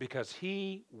 Because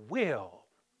he will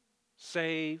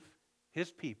save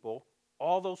his people,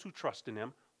 all those who trust in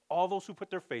him, all those who put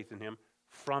their faith in him,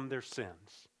 from their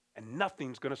sins. And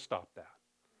nothing's going to stop that.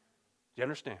 Do you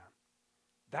understand?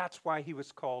 That's why he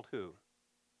was called who?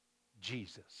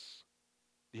 Jesus,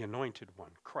 the anointed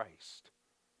one, Christ.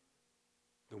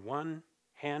 The one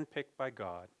handpicked by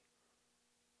God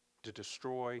to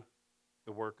destroy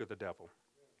the work of the devil.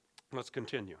 Let's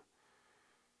continue.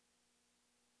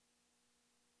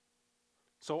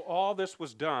 So all this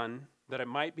was done that it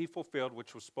might be fulfilled,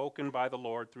 which was spoken by the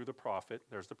Lord through the prophet.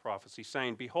 There's the prophecy,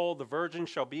 saying, Behold, the virgin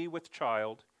shall be with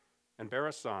child and bear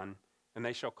a son, and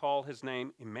they shall call his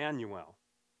name Emmanuel,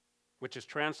 which is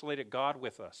translated God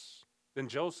with us. Then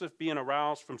Joseph, being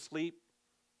aroused from sleep,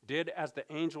 did as the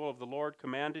angel of the Lord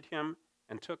commanded him,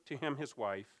 and took to him his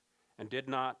wife, and did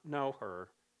not know her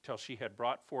till she had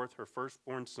brought forth her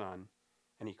firstborn son,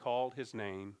 and he called his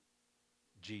name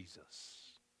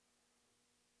Jesus.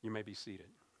 You may be seated.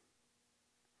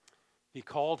 He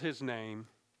called his name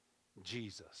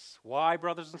Jesus. Why,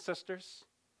 brothers and sisters?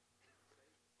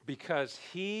 Because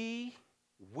he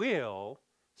will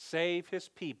save his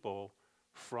people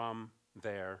from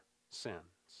their sins.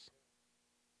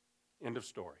 End of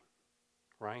story,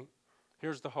 right?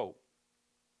 Here's the hope.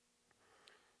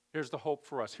 Here's the hope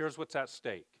for us. Here's what's at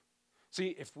stake.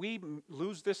 See, if we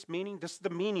lose this meaning, this is the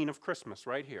meaning of Christmas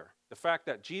right here. The fact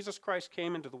that Jesus Christ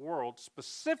came into the world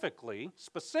specifically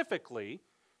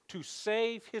to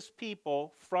save his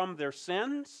people from their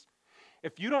sins.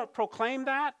 If you don't proclaim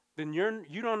that, then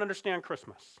you don't understand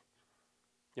Christmas.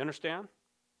 You understand?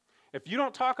 If you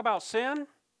don't talk about sin,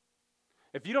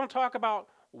 if you don't talk about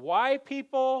why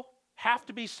people have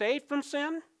to be saved from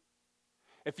sin,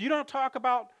 if you don't talk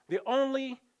about the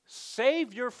only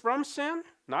Savior from sin,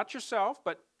 not yourself,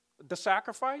 but the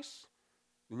sacrifice,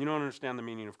 then you don't understand the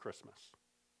meaning of Christmas.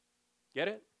 Get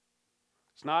it?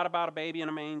 It's not about a baby in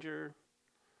a manger.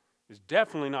 It's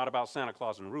definitely not about Santa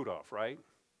Claus and Rudolph, right?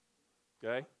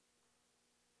 Okay?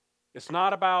 It's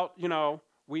not about,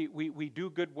 we do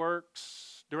good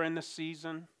works during the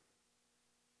season,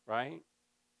 right?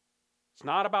 It's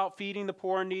not about feeding the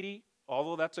poor and needy,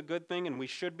 although that's a good thing, and we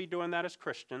should be doing that as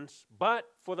Christians, but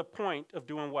for the point of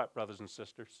doing what, brothers and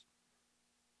sisters?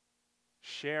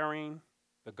 Sharing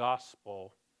the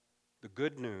gospel, the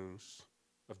good news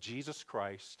of Jesus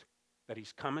Christ, that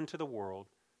he's come into the world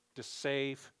to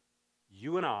save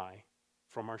you and I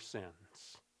from our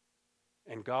sins.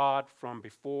 And God, from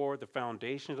before the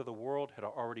foundations of the world, had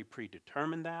already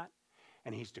predetermined that,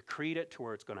 and he's decreed it to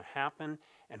where it's going to happen,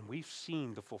 and we've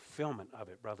seen the fulfillment of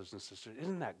it, brothers and sisters.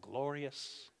 Isn't that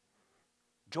glorious?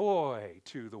 Joy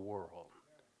to the world.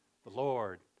 The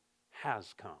Lord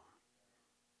has come.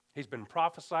 He's been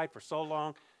prophesied for so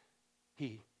long.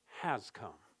 He has come.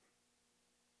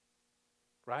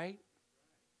 Right?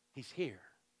 He's here.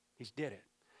 He's did it.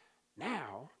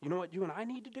 Now, you know what you and I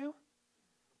need to do?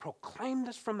 Proclaim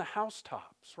this from the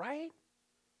housetops, right?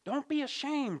 Don't be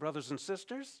ashamed, brothers and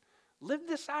sisters. Live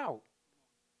this out.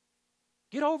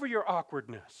 Get over your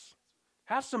awkwardness.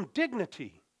 Have some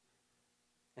dignity.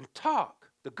 And talk,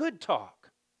 the good talk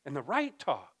and the right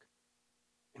talk.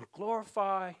 And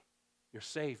glorify your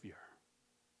Savior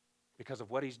because of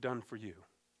what he's done for you.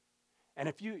 And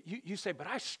if you say, but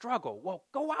I struggle, well,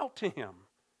 go out to him.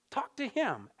 Talk to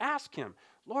him. Ask him,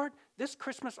 Lord, this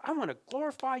Christmas I want to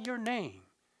glorify your name.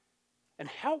 And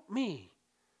help me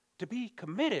to be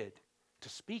committed to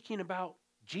speaking about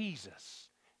Jesus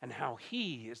and how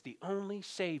he is the only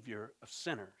Savior of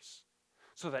sinners,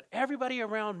 so that everybody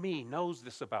around me knows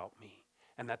this about me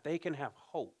and that they can have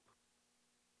hope.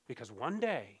 Because one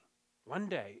day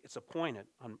it's appointed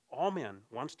on all men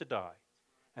once to die.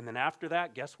 And then after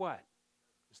that, guess what?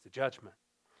 It's the judgment.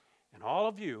 And all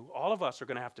of us are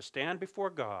going to have to stand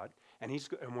before God, and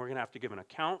we're going to have to give an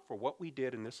account for what we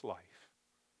did in this life.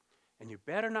 And you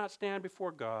better not stand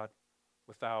before God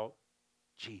without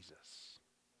Jesus.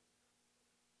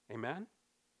 Amen?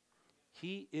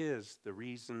 He is the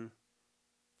reason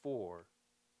for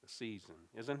the season,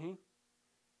 isn't he?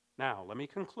 Now, let me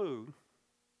conclude,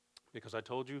 because I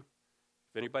told you,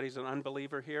 if anybody's an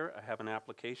unbeliever here, I have an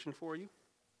application for you,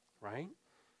 right?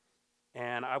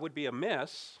 And I would be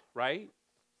amiss, right,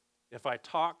 if I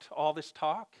talked all this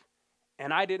talk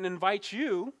and I didn't invite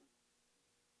you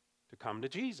to come to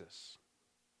Jesus,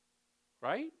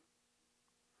 right?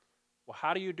 Well,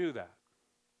 how do you do that?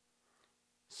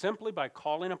 Simply by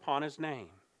calling upon his name.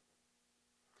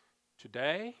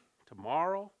 Today,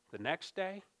 tomorrow, the next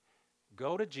day,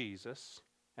 go to Jesus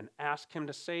and ask him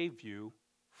to save you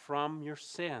from your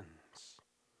sins.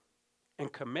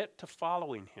 And commit to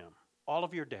following him all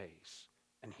of your days,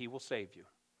 and he will save you.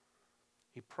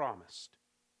 He promised,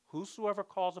 whosoever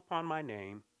calls upon my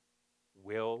name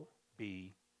will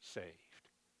be saved.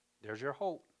 There's your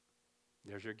hope.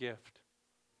 There's your gift.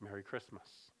 Merry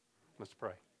Christmas. Let's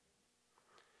pray.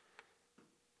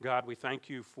 God, we thank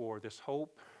you for this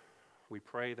hope. We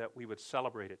pray that we would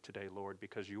celebrate it today, Lord,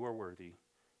 because you are worthy.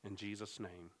 In Jesus'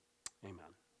 name, amen.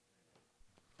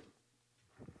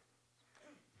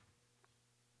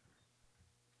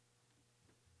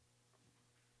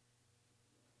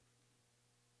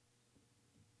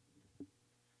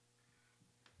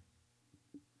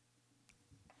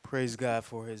 Praise God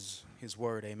for his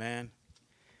word, amen.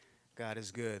 God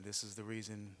is good. This is the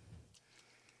reason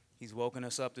he's woken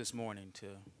us up this morning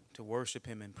to worship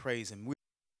him and praise him.